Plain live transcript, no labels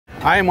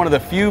I am one of the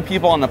few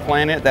people on the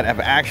planet that have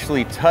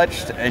actually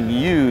touched and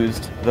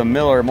used the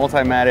Miller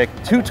Multimatic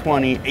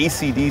 220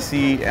 AC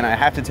DC, and I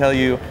have to tell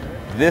you,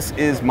 this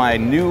is my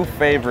new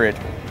favorite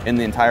in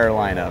the entire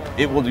lineup.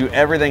 It will do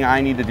everything I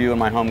need to do in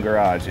my home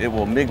garage. It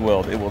will MIG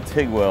weld, it will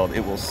TIG weld,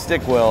 it will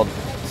stick weld,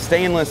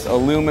 stainless,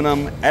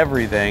 aluminum,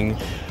 everything.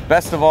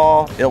 Best of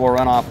all, it will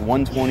run off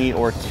 120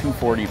 or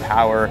 240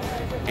 power.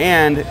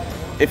 And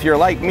if you're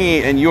like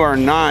me and you are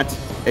not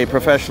a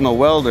professional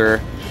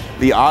welder,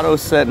 the auto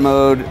set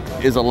mode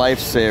is a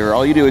lifesaver.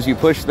 All you do is you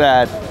push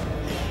that,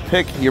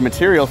 pick your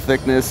material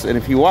thickness, and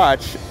if you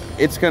watch,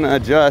 it's gonna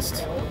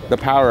adjust the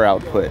power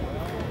output.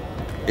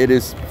 It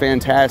is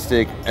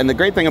fantastic. And the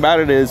great thing about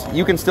it is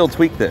you can still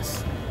tweak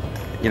this.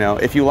 You know,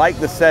 if you like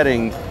the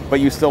setting, but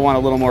you still want a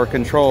little more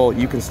control,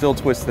 you can still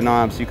twist the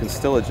knobs, you can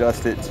still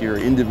adjust it to your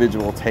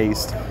individual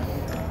taste.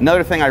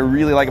 Another thing I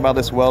really like about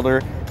this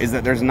welder is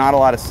that there's not a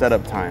lot of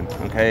setup time,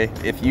 okay?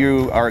 If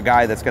you are a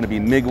guy that's gonna be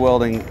MIG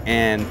welding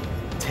and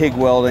TIG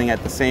welding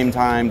at the same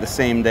time, the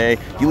same day,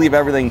 you leave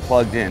everything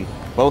plugged in.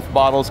 Both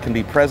bottles can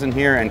be present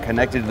here and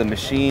connected to the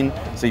machine.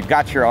 So you've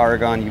got your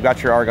argon, you've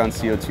got your argon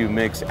CO2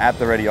 mix at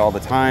the ready all the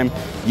time.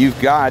 You've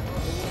got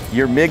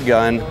your MIG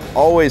gun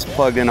always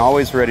plugged in,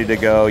 always ready to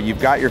go. You've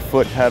got your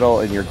foot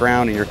pedal and your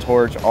ground and your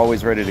torch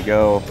always ready to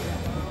go.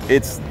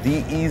 It's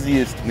the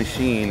easiest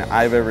machine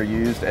I've ever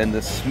used and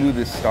the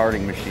smoothest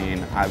starting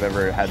machine I've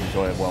ever had the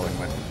joy of welding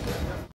with.